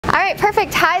All right,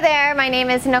 perfect. Hi there, my name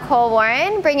is Nicole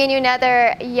Warren, bringing you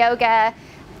another yoga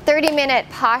 30-minute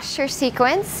posture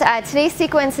sequence. Today's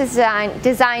sequence is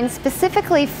designed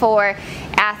specifically for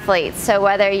athletes. So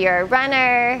whether you're a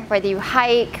runner, whether you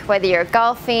hike, whether you're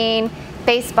golfing,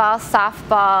 baseball,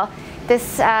 softball,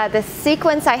 this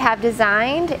sequence I have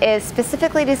designed is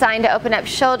specifically designed to open up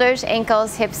shoulders,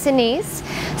 ankles, hips, and knees.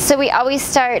 So we always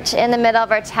start in the middle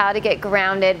of our towel to get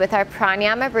grounded with our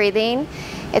pranayama breathing.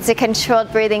 It's a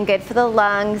controlled breathing, good for the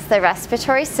lungs, the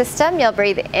respiratory system. You'll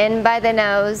breathe in by the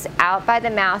nose, out by the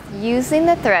mouth, using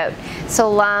the throat. So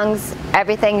lungs,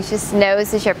 everything, just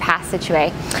nose is your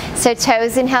passageway. So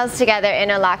toes and heels together,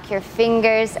 interlock your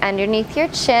fingers underneath your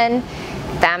chin.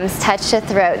 Thumbs touch the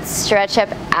throat, stretch up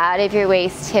out of your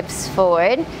waist, hips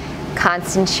forward.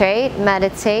 Concentrate,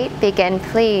 meditate, begin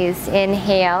please.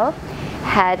 Inhale,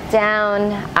 head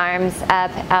down, arms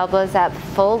up, elbows up,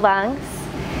 full lungs.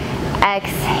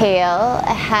 Exhale,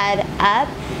 head up,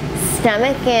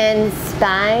 stomach in,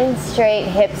 spine straight,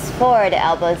 hips forward,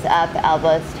 elbows up,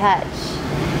 elbows touch.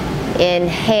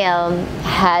 Inhale,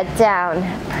 head down,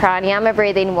 pranayama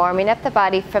breathing, warming up the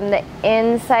body from the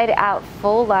inside out,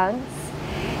 full lungs.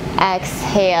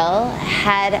 Exhale,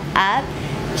 head up,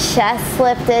 chest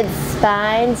lifted,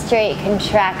 spine straight,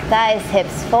 contract thighs,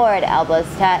 hips forward, elbows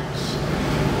touch.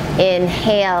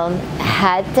 Inhale,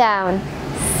 head down.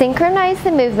 Synchronize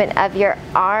the movement of your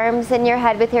arms and your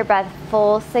head with your breath,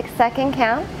 full 6-second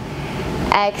count.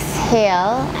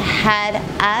 Exhale, head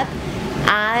up,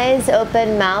 eyes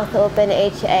open, mouth open,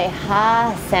 H-A,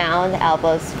 ha sound,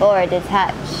 elbows forward to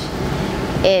touch.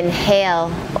 Inhale,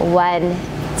 1,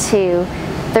 2,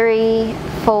 3,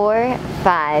 4,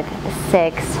 5,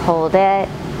 6, hold it.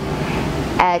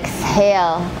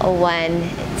 Exhale, 1,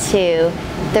 2,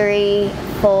 3,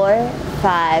 4,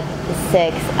 5,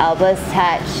 6, elbows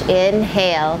touch.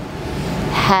 Inhale,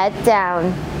 head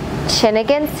down, chin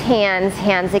against hands,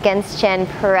 hands against chin,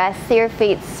 press through your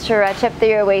feet, stretch up through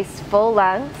your waist, full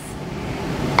lungs.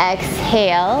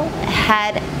 Exhale,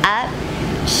 head up,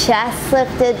 chest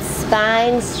lifted,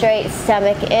 spine straight,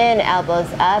 stomach in,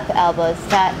 elbows up, elbows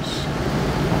touch.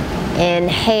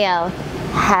 Inhale,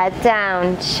 head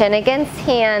down, chin against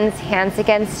hands, hands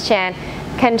against chin.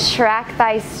 Contract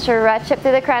thighs, stretch up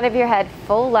through the crown of your head,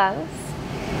 full lungs.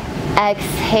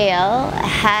 Exhale,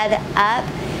 head up,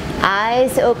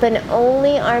 eyes open,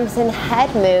 only arms and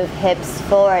head move, hips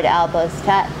forward, elbows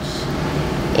touch.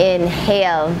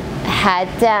 Inhale, head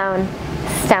down,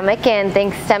 stomach in,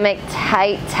 think stomach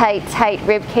tight, tight, tight,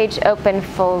 rib cage open,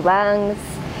 full lungs.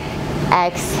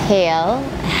 Exhale,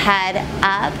 head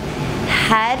up,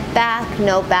 head back,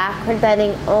 no backward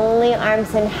bending, only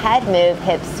arms and head move,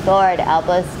 hips forward,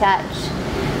 elbows touch.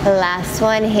 Last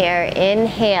one here,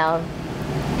 inhale,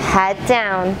 head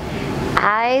down,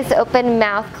 eyes open,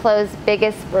 mouth closed,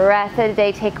 biggest breath of the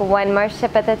day, take one more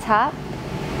step at the top.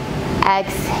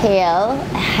 Exhale,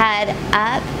 head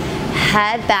up,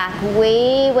 head back,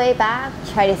 way, way back,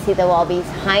 try to see the wall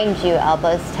behind you,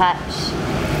 elbows touch.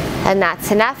 And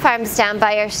that's enough. Arms down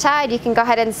by your side. You can go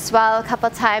ahead and swallow a couple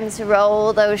times,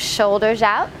 roll those shoulders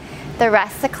out. The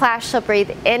rest of the class, you'll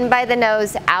breathe in by the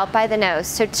nose, out by the nose.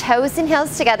 So toes and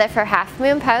heels together for half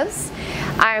moon pose.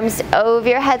 Arms over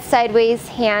your head sideways,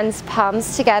 hands,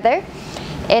 palms together.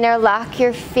 Interlock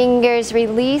your fingers,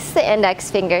 release the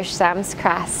index fingers, thumbs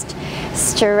crossed.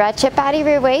 Stretch up out of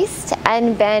your waist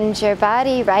and bend your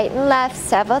body right and left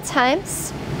several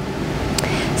times.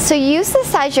 So use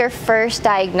this as your first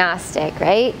diagnostic,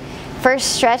 right?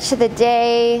 First stretch of the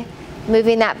day,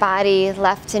 moving that body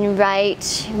left and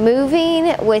right,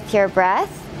 moving with your breath.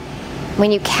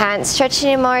 When you can't stretch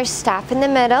anymore, stop in the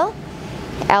middle.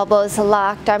 Elbows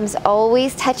locked, arms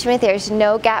always touching with ears,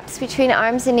 no gaps between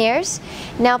arms and ears.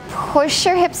 Now push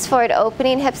your hips forward,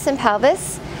 opening hips and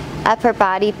pelvis, upper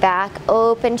body back,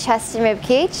 open chest and rib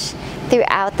cage.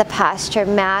 Throughout the posture,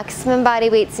 maximum body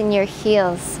weight's in your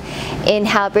heels.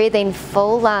 Inhale, breathing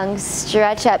full lungs,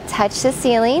 stretch up, touch the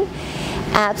ceiling.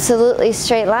 Absolutely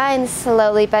straight lines,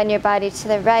 slowly bend your body to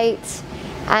the right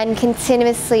and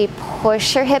continuously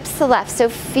push your hips to the left. So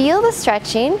feel the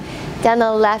stretching down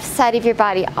the left side of your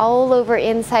body, all over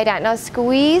inside out. Now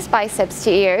squeeze biceps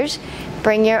to ears,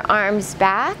 bring your arms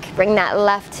back, bring that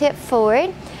left hip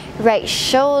forward, right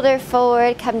shoulder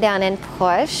forward, come down and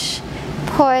push.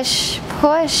 Push,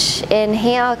 push,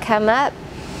 inhale, come up.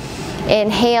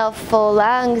 Inhale, full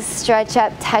lungs, stretch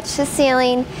up, touch the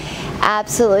ceiling.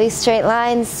 Absolutely straight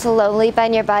lines, slowly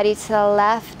bend your body to the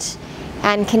left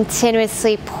and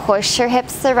continuously push your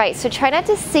hips to the right. So try not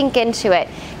to sink into it.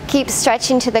 Keep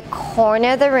stretching to the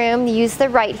corner of the room. Use the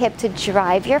right hip to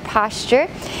drive your posture.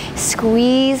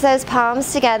 Squeeze those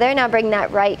palms together. Now bring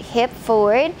that right hip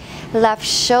forward. Left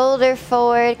shoulder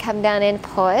forward. Come down and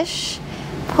push.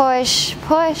 Push,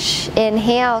 push.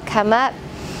 Inhale, come up.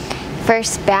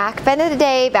 First back bend of the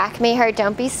day. Back may hurt,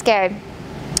 don't be scared.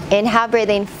 Inhale,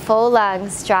 breathing full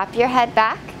lungs. Drop your head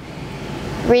back.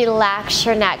 Relax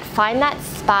your neck. Find that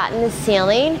spot in the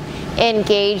ceiling.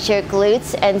 Engage your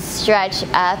glutes and stretch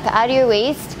up out of your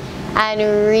waist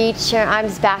and reach your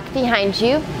arms back behind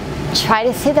you. Try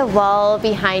to see the wall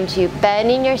behind you.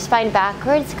 Bending your spine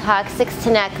backwards, coccyx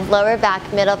to neck, lower back,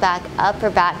 middle back, upper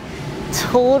back.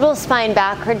 Total spine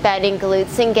backward bending,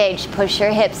 glutes engaged. Push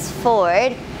your hips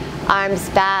forward, arms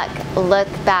back, look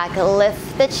back,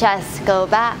 lift the chest, go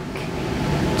back.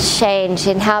 Change.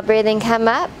 Inhale, breathing, come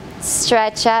up.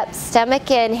 Stretch up, stomach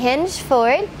in, hinge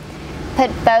forward. Put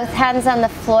both hands on the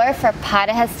floor for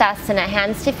Padahastasana,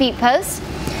 hands to feet pose.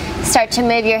 Start to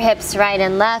move your hips right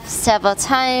and left several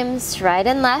times, right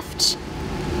and left.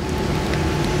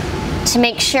 To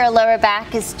make sure lower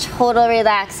back is total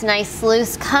relaxed, nice,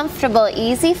 loose, comfortable,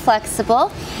 easy,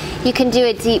 flexible. You can do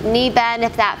a deep knee bend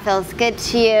if that feels good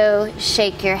to you.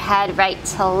 Shake your head right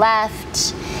to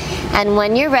left. And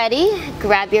when you're ready,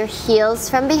 grab your heels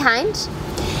from behind.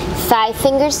 5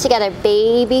 fingers together,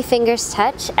 baby fingers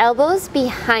touch, elbows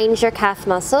behind your calf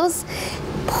muscles.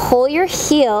 Pull your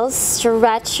heels,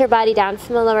 stretch your body down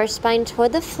from the lower spine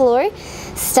toward the floor.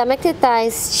 Stomach to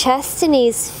thighs, chest to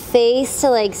knees, face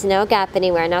to legs, no gap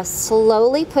anywhere. Now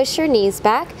slowly push your knees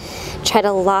back. Try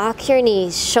to lock your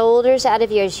knees, shoulders out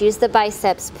of ears. Use the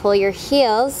biceps, pull your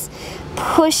heels.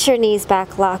 Push your knees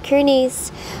back, lock your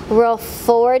knees. Roll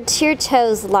forward to your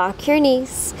toes, lock your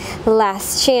knees.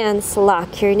 Last chance,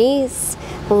 lock your knees,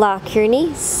 lock your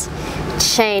knees.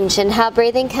 Change. Inhale,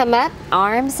 breathing, come up.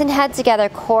 Arms and head together,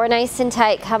 core nice and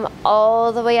tight. Come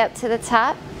all the way up to the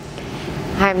top.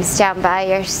 Arms down by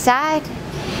your side.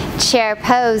 Chair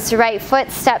pose, right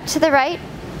foot, step to the right.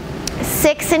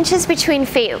 6 inches between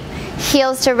feet.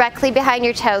 Heels directly behind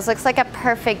your toes. Looks like a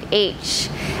perfect H.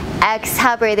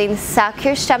 Exhale, breathing, suck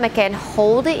your stomach in,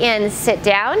 hold it in, sit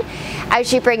down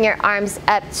as you bring your arms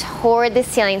up toward the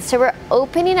ceiling. So we're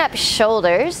opening up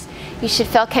shoulders. You should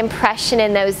feel compression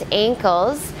in those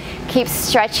ankles. Keep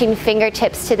stretching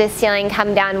fingertips to the ceiling.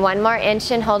 Come down 1 more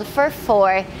inch and hold for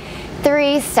 4,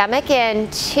 3, stomach in,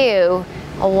 2,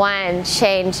 1.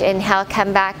 Change. Inhale,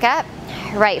 come back up.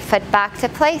 Right foot back to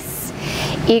place.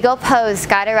 Eagle pose,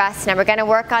 Gadasana. We're going to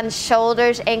work on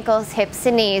shoulders, ankles, hips,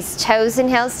 and knees, toes and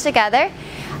heels together.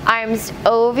 Arms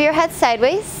over your head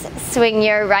sideways. Swing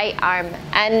your right arm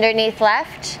underneath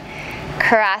left.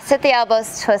 Cross at the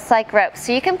elbows, twist like rope.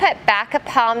 So you can put back of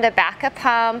palm to back of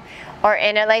palm or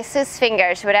interlace those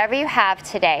fingers, whatever you have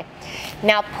today.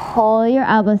 Now pull your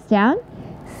elbows down.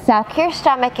 Suck your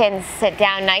stomach in. Sit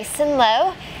down nice and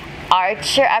low.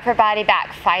 Arch your upper body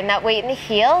back. Find that weight in the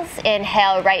heels.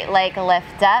 Inhale, right leg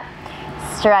lift up.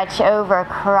 Stretch over,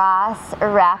 cross,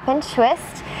 wrap, and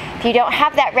twist. If you don't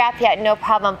have that wrap yet, no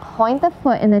problem. Point the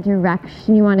foot in the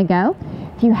direction you want to go.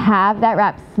 If you have that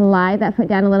wrap, slide that foot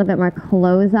down a little bit more.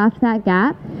 Close off that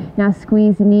gap. Now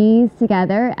squeeze knees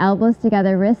together, elbows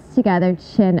together, wrists together,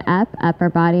 chin up, upper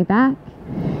body back.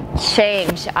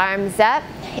 Change. Arms up.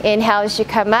 Inhale as you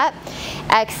come up.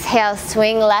 Exhale,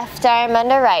 swing left arm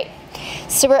under right.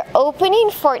 So we're opening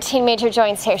 14 major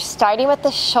joints here, starting with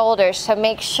the shoulders, so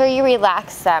make sure you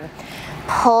relax them.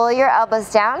 Pull your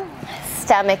elbows down,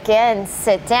 stomach in,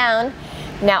 sit down.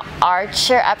 Now arch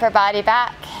your upper body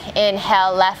back.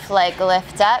 Inhale, left leg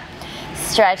lift up.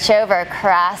 Stretch over,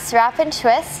 cross, wrap, and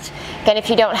twist. Again, if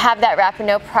you don't have that wrap,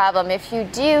 no problem. If you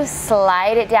do,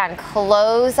 slide it down.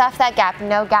 Close off that gap.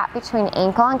 No gap between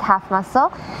ankle and calf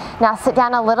muscle. Now sit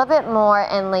down a little bit more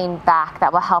and lean back.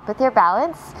 That will help with your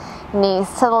balance. Knees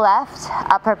to the left,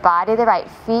 upper body to the right,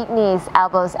 feet, knees,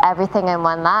 elbows, everything in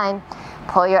one line.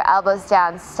 Pull your elbows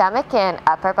down, stomach in,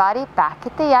 upper body back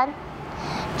at the end.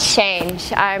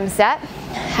 Change. Arms up,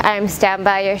 arms down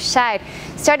by your side.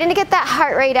 Starting to get that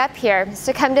heart rate up here.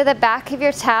 So come to the back of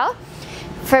your towel.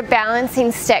 For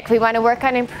balancing stick, we want to work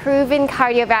on improving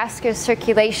cardiovascular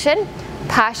circulation.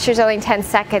 Posture's only 10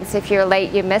 seconds. If you're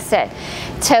late, you miss it.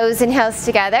 Toes and heels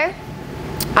together.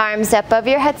 Arms up over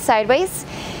your head sideways.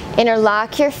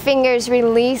 Interlock your fingers,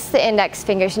 release the index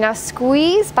fingers. Now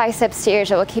squeeze biceps to ears.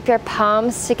 It will keep your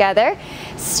palms together.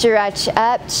 Stretch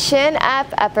up, chin up,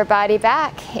 upper body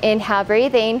back. Inhale,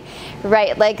 breathing.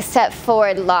 Right leg step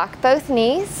forward, lock both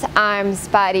knees. Arms,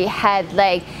 body, head,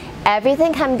 leg.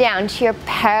 Everything come down to your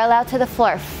parallel to the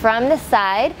floor from the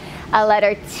side. A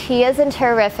letter T as in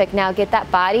terrific. Now get that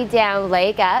body down,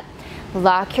 leg up.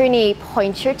 Lock your knee,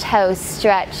 point your toes,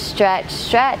 stretch, stretch,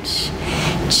 stretch.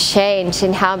 Change.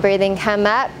 Inhale, breathing, come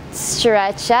up,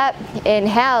 stretch up.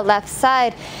 Inhale, left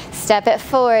side, step it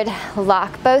forward,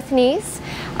 lock both knees,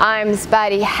 arms,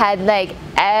 body, head, leg,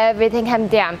 everything come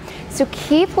down. So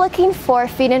keep looking 4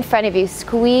 feet in front of you.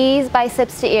 Squeeze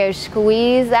biceps to ears,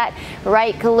 squeeze that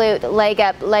right glute, leg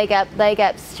up, leg up, leg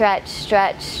up, stretch,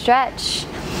 stretch, stretch.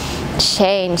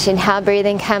 Change. Inhale,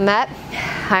 breathing, come up,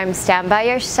 arms down by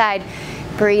your side.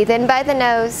 Breathe in by the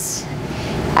nose,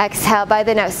 exhale by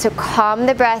the nose. So calm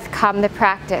the breath, calm the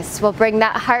practice. We'll bring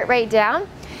that heart rate down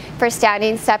for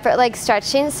standing separate leg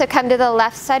stretching. So come to the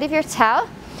left side of your towel,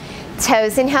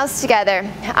 toes and heels together,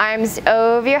 arms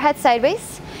over your head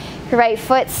sideways, right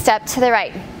foot step to the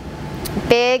right.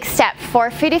 Big step, 4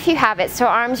 feet if you have it, so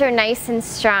arms are nice and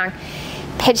strong.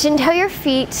 Pigeon toe your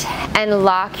feet and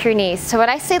lock your knees. So when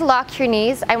I say lock your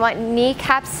knees, I want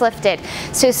kneecaps lifted.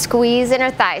 So squeeze inner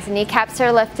thighs, kneecaps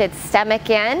are lifted, stomach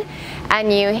in,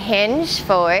 and you hinge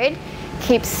forward.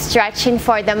 Keep stretching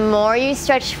forward. The more you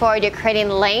stretch forward, you're creating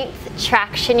length,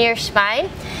 traction in your spine,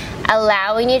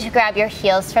 allowing you to grab your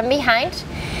heels from behind.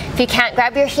 If you can't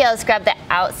grab your heels, grab the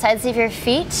outsides of your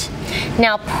feet.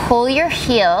 Now pull your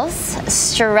heels,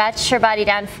 stretch your body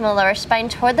down from the lower spine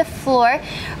toward the floor,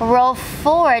 roll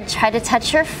forward, try to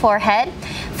touch your forehead.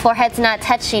 Forehead's not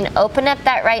touching. Open up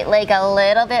that right leg a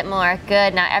little bit more.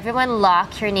 Good. Now everyone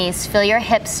lock your knees. Feel your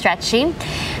hips stretching.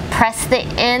 Press the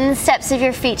insteps of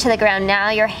your feet to the ground. Now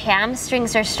your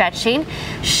hamstrings are stretching.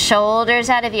 Shoulders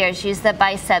out of ears. Use the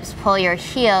biceps. Pull your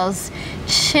heels.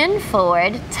 Chin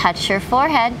forward. Touch your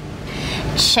forehead.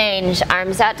 Change.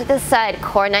 Arms out to the side.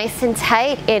 Core nice and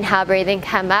tight. Inhale, breathing,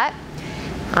 come up.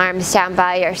 Arms down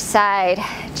by your side.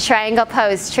 Triangle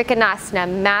pose, Trikonasana,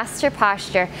 master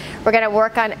posture. We're going to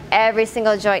work on every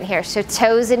single joint here. So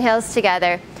toes and heels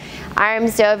together.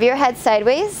 Arms over your head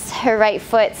sideways. Right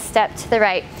foot step to the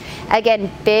right. Again,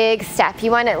 big step.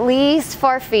 You want at least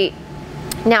 4 feet.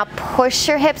 Now push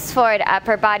your hips forward,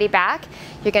 upper body back.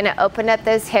 You're going to open up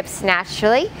those hips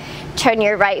naturally. Turn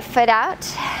your right foot out.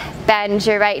 Bend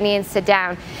your right knee and sit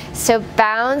down. So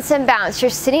bounce and bounce.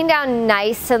 You're sitting down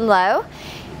nice and low.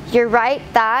 Your right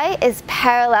thigh is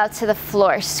parallel to the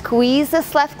floor. Squeeze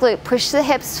this left glute. Push the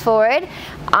hips forward.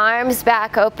 Arms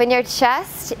back. Open your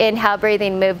chest. Inhale,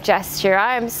 breathing. Move just your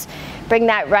arms. Bring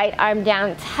that right arm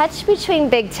down. Touch between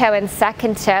big toe and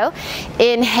second toe.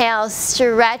 Inhale,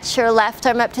 stretch your left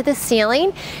arm up to the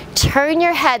ceiling. Turn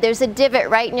your head. There's a divot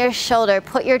right in your shoulder.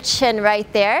 Put your chin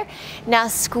right there. Now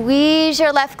squeeze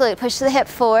your left glute. Push the hip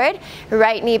forward.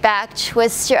 Right knee back.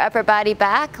 Twist your upper body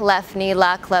back. Left knee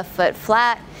lock, left foot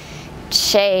flat.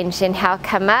 Change. Inhale,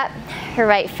 come up.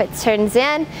 Right foot turns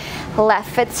in. Left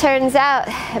foot turns out.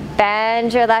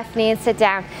 Bend your left knee and sit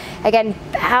down. Again,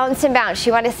 bounce and bounce.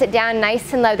 You want to sit down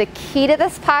nice and low. The key to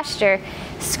this posture,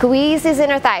 squeeze these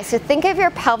inner thighs. So think of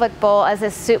your pelvic bowl as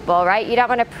a soup bowl, right? You don't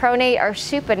want to pronate or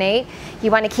supinate.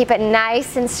 You want to keep it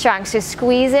nice and strong. So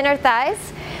squeeze inner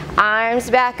thighs. Arms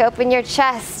back, open your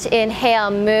chest. Inhale,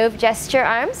 move just your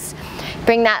arms.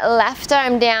 Bring that left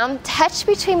arm down. Touch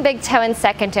between big toe and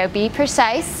second toe. Be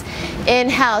precise.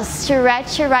 Inhale,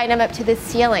 stretch your right arm up to the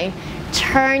ceiling.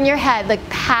 Turn your head, look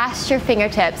past your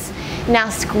fingertips. Now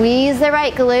squeeze the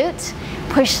right glute.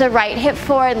 Push the right hip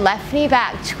forward, left knee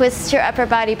back. Twist your upper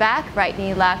body back. Right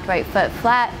knee locked, right foot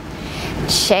flat.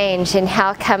 Change.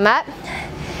 Inhale, come up.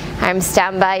 Arms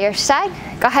down by your side.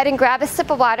 Go ahead and grab a sip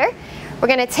of water. We're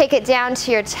going to take it down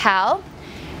to your towel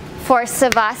for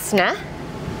Savasana.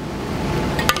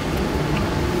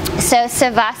 So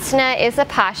Savasana is a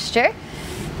posture.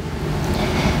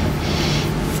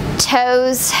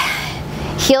 Toes,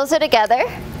 heels are together,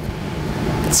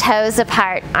 toes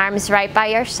apart, arms right by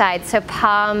your side. So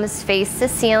palms face the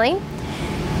ceiling,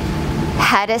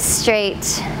 head is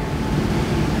straight,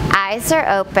 eyes are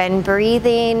open,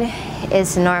 breathing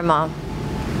is normal.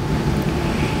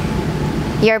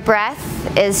 Your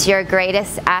breath is your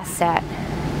greatest asset.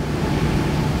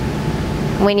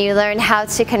 When you learn how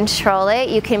to control it,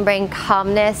 you can bring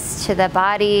calmness to the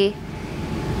body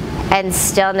and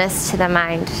stillness to the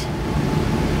mind.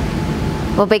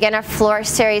 We'll begin our floor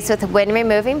series with wind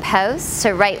removing pose.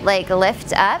 So right leg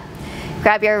lift up.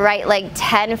 Grab your right leg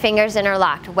 10 fingers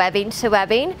interlocked, webbing to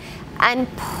webbing, and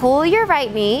pull your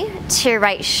right knee to your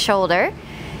right shoulder.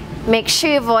 Make sure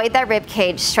you avoid that rib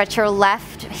cage. Stretch your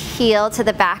left heel to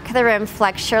the back of the room,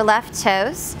 flex your left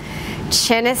toes.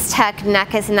 Chin is tucked,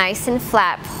 neck is nice and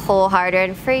flat. Pull harder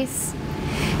and freeze.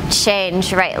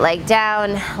 Change, right leg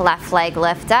down, left leg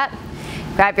lift up.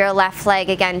 Grab your left leg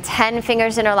again, 10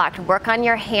 fingers interlocked. Work on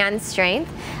your hand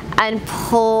strength and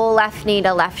pull left knee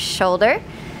to left shoulder.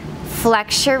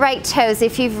 Flex your right toes.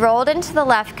 If you've rolled into the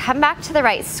left, come back to the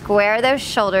right. Square those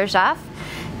shoulders off.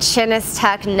 Chin is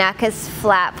tucked, neck is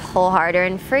flat. Pull harder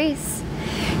and freeze.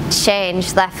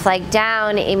 Change, left leg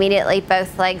down. Immediately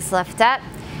both legs lift up.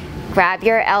 Grab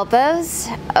your elbows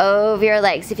over your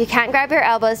legs. If you can't grab your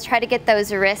elbows, try to get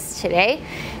those wrists today.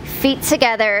 Feet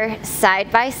together,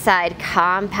 side by side,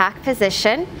 compact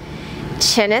position.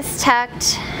 Chin is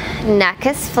tucked, neck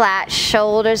is flat,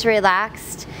 shoulders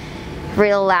relaxed.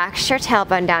 Relax your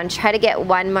tailbone down. Try to get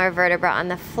one more vertebra on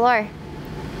the floor.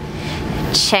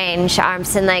 Change,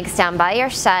 arms and legs down by your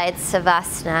sides,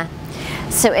 Savasana.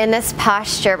 So in this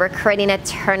posture, we're creating a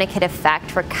tourniquet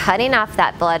effect. We're cutting off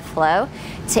that blood flow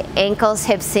to ankles,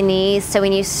 hips, and knees. So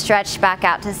when you stretch back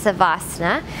out to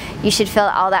Savasana, you should feel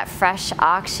all that fresh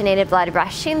oxygenated blood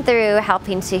rushing through,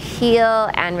 helping to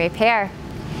heal and repair.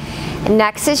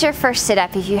 Next is your first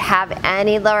sit-up. If you have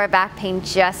any lower back pain,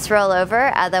 just roll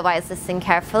over. Otherwise, listen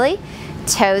carefully.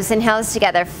 Toes and heels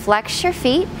together. Flex your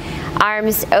feet.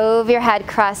 Arms over your head,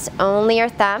 cross only your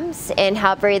thumbs.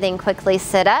 Inhale, breathing, quickly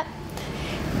sit up.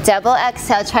 Double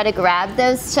exhale, try to grab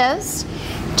those toes.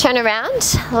 Turn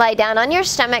around, lie down on your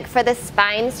stomach for the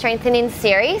spine strengthening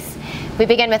series. We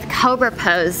begin with Cobra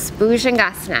Pose,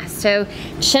 Bhujangasana. So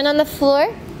chin on the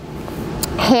floor,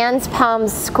 hands,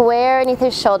 palms square underneath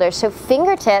your shoulders. So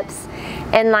fingertips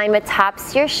in line with tops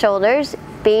of your shoulders,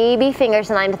 baby fingers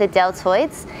in line with the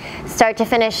deltoids. Start to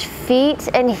finish, feet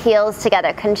and heels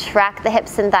together. Contract the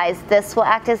hips and thighs. This will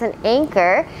act as an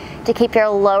anchor to keep your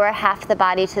lower half of the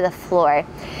body to the floor.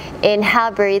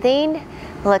 Inhale, breathing.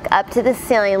 Look up to the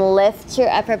ceiling. Lift your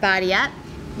upper body up.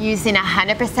 Using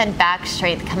 100% back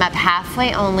strength. Come up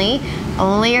halfway only.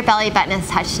 Only your belly button is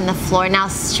touching the floor. Now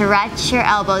stretch your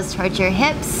elbows towards your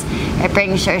hips. It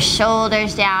brings your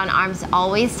shoulders down. Arms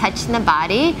always touching the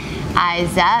body.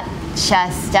 Eyes up,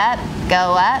 chest up,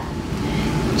 go up.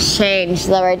 Change,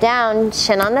 lower down,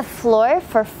 chin on the floor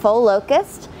for full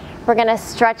locust. We're gonna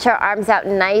stretch our arms out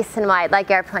nice and wide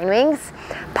like airplane wings.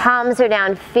 Palms are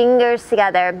down, fingers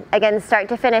together. Again, start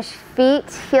to finish, feet,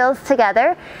 heels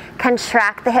together.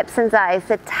 Contract the hips and thighs.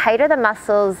 The tighter the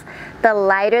muscles, the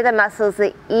lighter the muscles,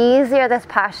 the easier this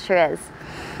posture is.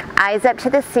 Eyes up to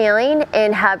the ceiling.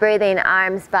 Inhale, breathing,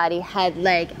 arms, body, head,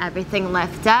 leg, everything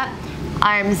lift up.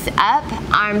 Arms up,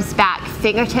 arms back,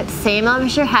 fingertips same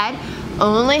as your head.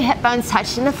 Only hip bones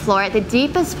touching the floor at the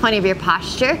deepest point of your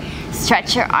posture.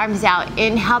 Stretch your arms out.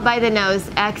 Inhale by the nose.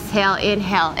 Exhale,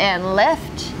 inhale, and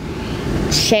lift.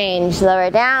 Change, lower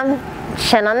down.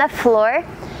 Chin on the floor.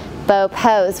 Bow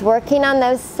pose. Working on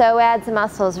those psoas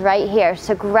muscles right here.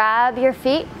 So grab your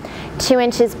feet 2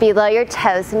 inches below your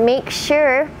toes. Make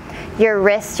sure your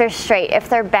wrists are straight. If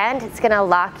they're bent, it's gonna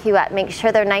lock you up. Make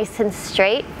sure they're nice and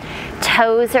straight.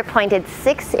 Toes are pointed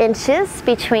 6 inches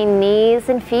between knees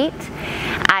and feet.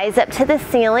 Eyes up to the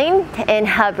ceiling.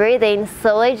 Inhale, breathing.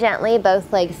 Slowly, gently,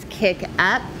 both legs kick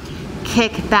up,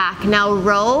 kick back. Now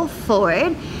roll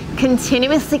forward.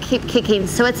 Continuously keep kicking.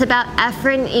 So it's about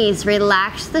effort and ease.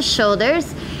 Relax the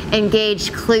shoulders.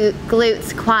 Engage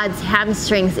glutes, quads,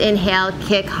 hamstrings. Inhale,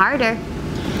 kick harder.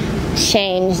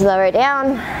 Change, lower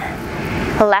down.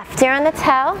 Left ear on the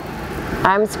toe.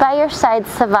 Arms by your side,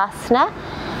 Savasana.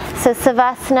 So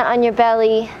Savasana on your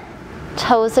belly,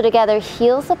 toes are together,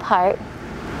 heels apart.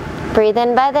 Breathe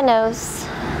in by the nose,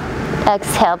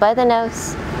 exhale by the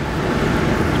nose.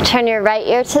 Turn your right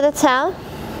ear to the toe.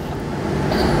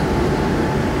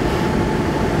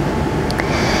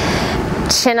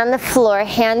 Chin on the floor,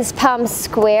 hands, palms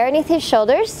square underneath your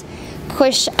shoulders.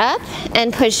 Push up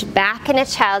and push back into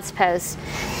child's pose.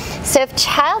 So if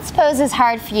child's pose is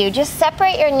hard for you, just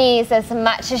separate your knees as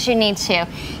much as you need to.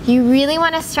 You really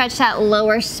want to stretch that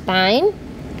lower spine.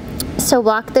 So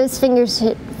walk those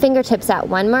fingertips out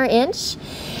 1 more inch.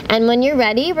 And when you're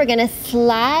ready, we're going to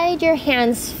slide your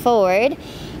hands forward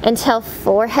until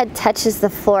forehead touches the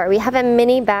floor. We have a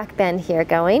mini back bend here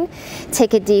going.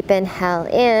 Take a deep inhale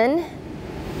in.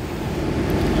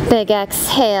 Big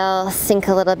exhale, sink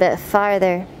a little bit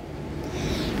farther.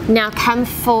 Now come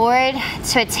forward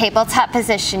to a tabletop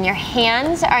position. Your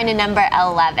hands are in a number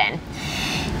 11.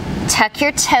 Tuck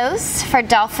your toes for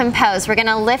dolphin pose. We're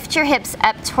gonna lift your hips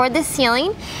up toward the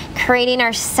ceiling, creating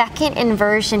our second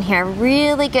inversion here.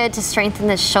 Really good to strengthen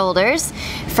the shoulders.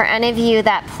 For any of you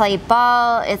that play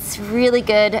ball, it's really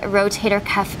good rotator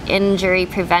cuff injury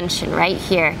prevention right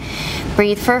here.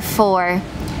 Breathe for 4,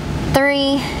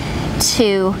 3,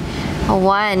 2,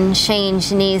 1.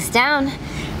 Change, knees down.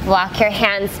 Walk your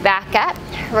hands back up.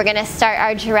 We're gonna start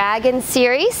our dragon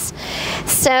series.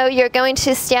 So you're going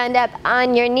to stand up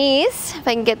on your knees. If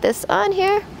I can get this on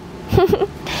here.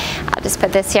 I'll just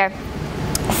put this here.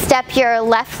 Step your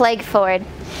left leg forward.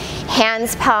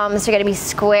 Hands, palms are gonna be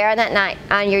square on that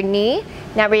on your knee.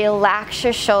 Now relax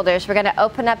your shoulders. We're gonna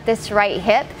open up this right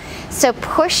hip. So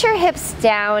push your hips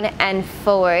down and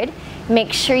forward.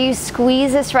 Make sure you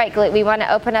squeeze this right glute. We wanna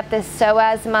open up this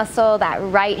psoas muscle, that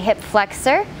right hip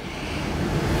flexor.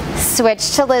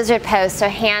 Switch to lizard pose. So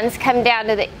hands come down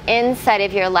to the inside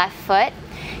of your left foot.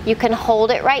 You can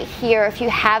hold it right here. If you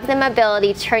have the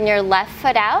mobility, turn your left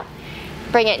foot out.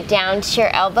 Bring it down to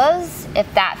your elbows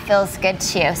if that feels good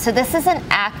to you. So this is an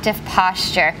active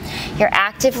posture. You're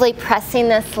actively pressing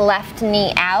this left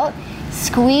knee out,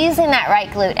 squeezing that right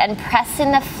glute and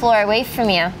pressing the floor away from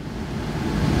you.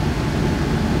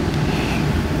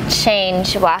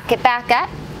 Change, walk it back up.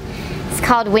 It's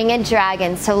called winged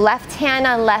dragon. So left hand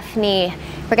on left knee.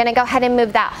 We're gonna go ahead and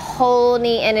move that whole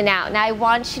knee in and out. Now I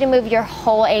want you to move your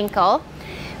whole ankle.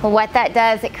 And what that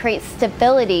does, it creates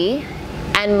stability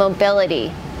and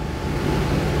mobility.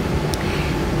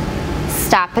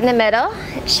 Stop in the middle,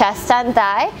 chest on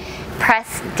thigh,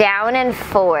 press down and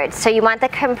forward. So you want the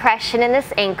compression in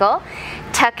this ankle.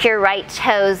 Tuck your right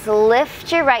toes,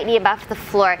 lift your right knee above the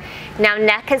floor. Now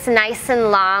neck is nice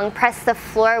and long, press the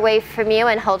floor away from you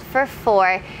and hold for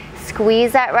 4.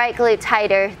 Squeeze that right glute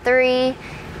tighter, 3,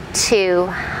 2,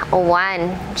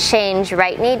 1. Change,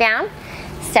 right knee down,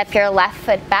 step your left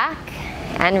foot back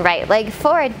and right leg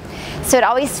forward. So it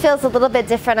always feels a little bit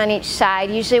different on each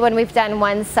side. Usually when we've done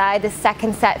one side, the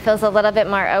second set feels a little bit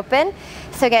more open.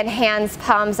 So again, hands,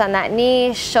 palms on that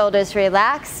knee, shoulders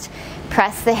relaxed.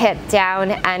 Press the hip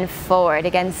down and forward.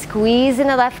 Again, squeezing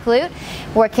the left glute,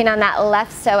 working on that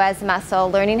left psoas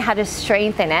muscle, learning how to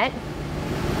strengthen it.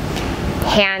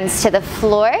 Hands to the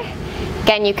floor.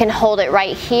 Again, you can hold it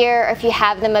right here. If you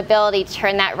have the mobility,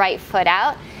 turn that right foot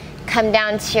out. Come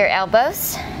down to your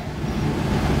elbows.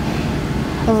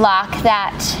 Lock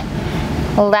that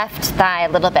left thigh a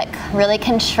little bit. Really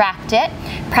contract it.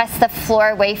 Press the floor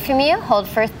away from you. Hold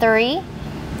for 3,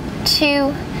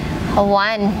 2,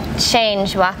 1.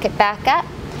 Change. Walk it back up.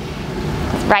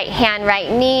 Right hand,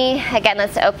 right knee. Again,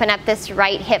 let's open up this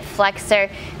right hip flexor.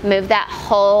 Move that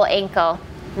whole ankle.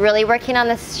 Really working on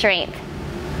the strength.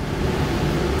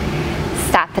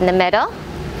 Stop in the middle.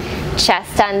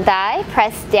 Chest on thigh.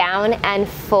 Press down and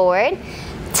forward.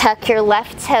 Tuck your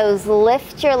left toes,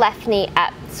 lift your left knee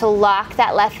up. So lock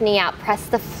that left knee out, press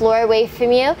the floor away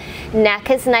from you.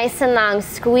 Neck is nice and long,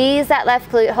 squeeze that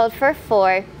left glute, hold for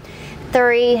 4,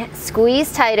 3,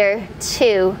 squeeze tighter,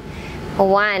 2,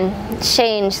 1.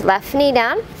 Change, left knee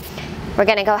down. We're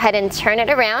gonna go ahead and turn it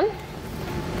around.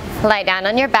 Lie down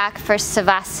on your back for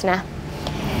Savasana.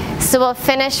 So we'll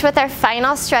finish with our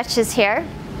final stretches here.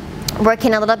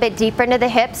 Working a little bit deeper into the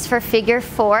hips for figure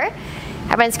 4.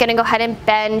 Everyone's gonna go ahead and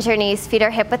bend your knees, feet are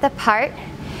hip width apart.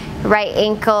 Right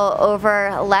ankle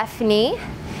over left knee.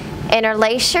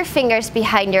 Interlace your fingers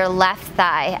behind your left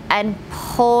thigh and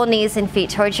pull knees and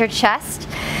feet towards your chest.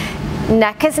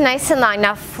 Neck is nice and long.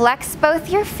 Now flex both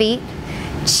your feet.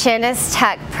 Chin is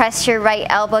tucked. Press your right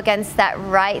elbow against that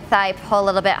right thigh. Pull a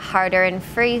little bit harder and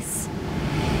freeze.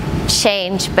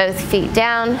 Change, both feet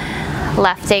down.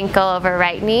 Left ankle over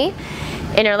right knee.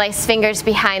 Interlace fingers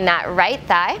behind that right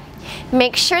thigh.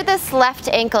 Make sure this left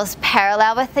ankle is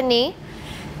parallel with the knee.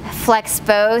 Flex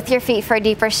both your feet for a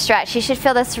deeper stretch. You should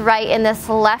feel this right in this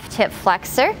left hip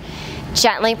flexor.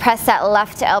 Gently press that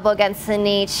left elbow against the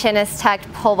knee. Chin is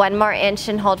tucked. Pull 1 more inch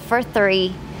and hold for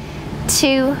 3,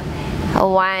 2,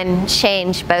 1.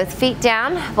 Change, both feet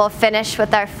down. We'll finish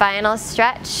with our final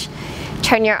stretch.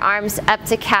 Turn your arms up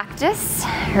to cactus.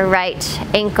 Right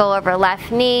ankle over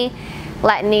left knee.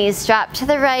 Let knees drop to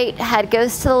the right, head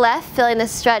goes to the left, feeling the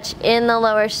stretch in the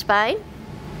lower spine.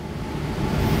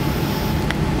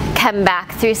 Come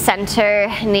back through center,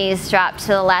 knees drop to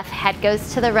the left, head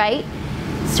goes to the right.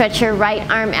 Stretch your right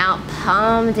arm out,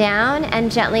 palm down,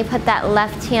 and gently put that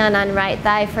left hand on right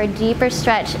thigh for a deeper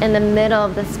stretch in the middle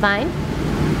of the spine.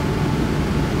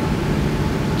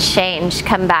 Change,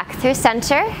 come back through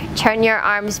center, turn your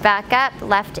arms back up,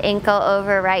 left ankle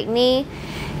over right knee.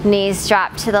 Knees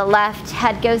drop to the left,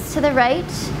 head goes to the right.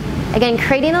 Again,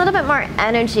 creating a little bit more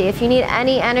energy. If you need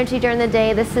any energy during the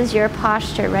day, this is your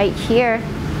posture right here.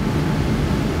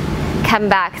 Come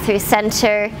back through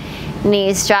center,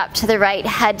 knees drop to the right,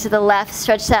 head to the left.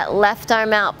 Stretch that left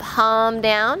arm out, palm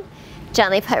down.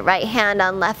 Gently put right hand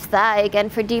on left thigh, again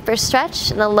for deeper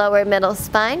stretch in the lower middle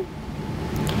spine.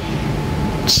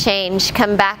 Change,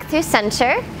 come back through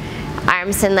center.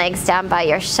 Arms and legs down by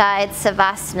your sides,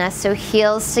 Savasana, so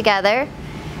heels together,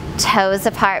 toes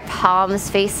apart, palms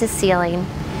face the ceiling.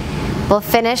 We'll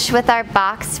finish with our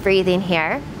box breathing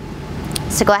here.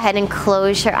 So go ahead and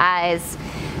close your eyes.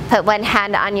 Put one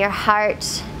hand on your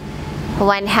heart,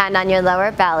 One hand on your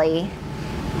lower belly.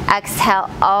 Exhale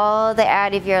all the air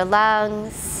out of your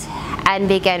lungs and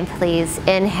begin, please.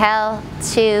 Inhale,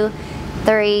 2,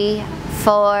 3,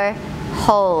 4.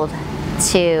 Hold,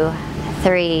 2,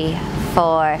 3,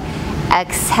 4.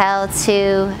 Exhale,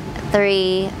 2,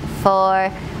 3, 4.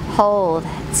 Hold,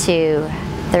 2,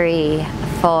 3,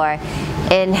 4.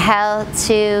 Inhale,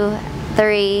 2,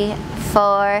 3,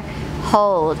 4.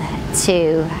 Hold,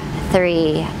 2,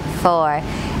 3, 4.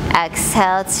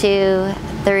 Exhale, 2,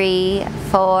 3,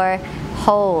 4.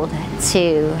 Hold,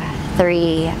 2,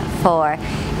 3, 4.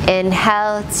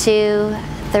 Inhale, 2,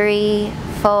 3,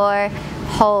 4.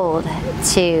 Hold,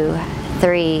 2,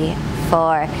 3,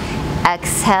 4.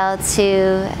 Exhale,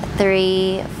 2,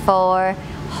 3, 4.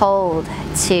 Hold,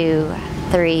 2,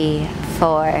 3,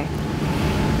 4.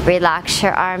 Relax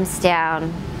your arms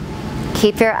down.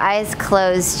 Keep your eyes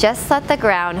closed. Just let the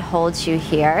ground hold you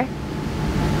here.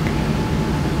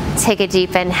 Take a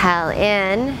deep inhale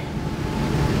in.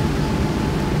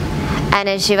 And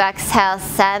as you exhale,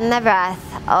 send the breath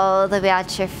all the way out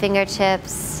to your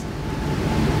fingertips.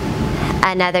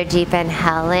 Another deep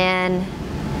inhale in.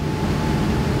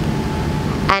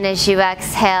 And as you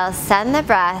exhale, send the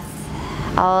breath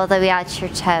all the way out to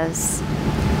your toes.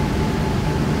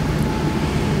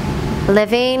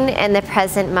 Living in the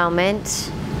present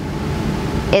moment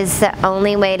is the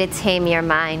only way to tame your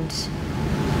mind.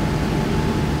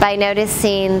 By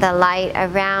noticing the light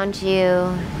around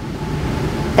you,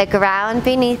 the ground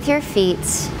beneath your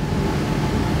feet,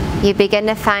 you begin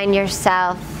to find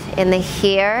yourself in the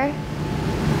here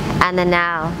and the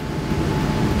now.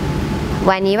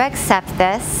 When you accept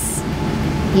this,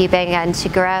 you begin to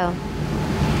grow.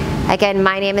 Again,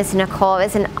 my name is Nicole. It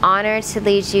is an honor to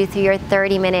lead you through your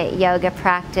 30-minute yoga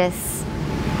practice.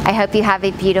 I hope you have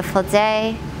a beautiful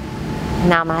day.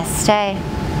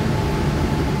 Namaste.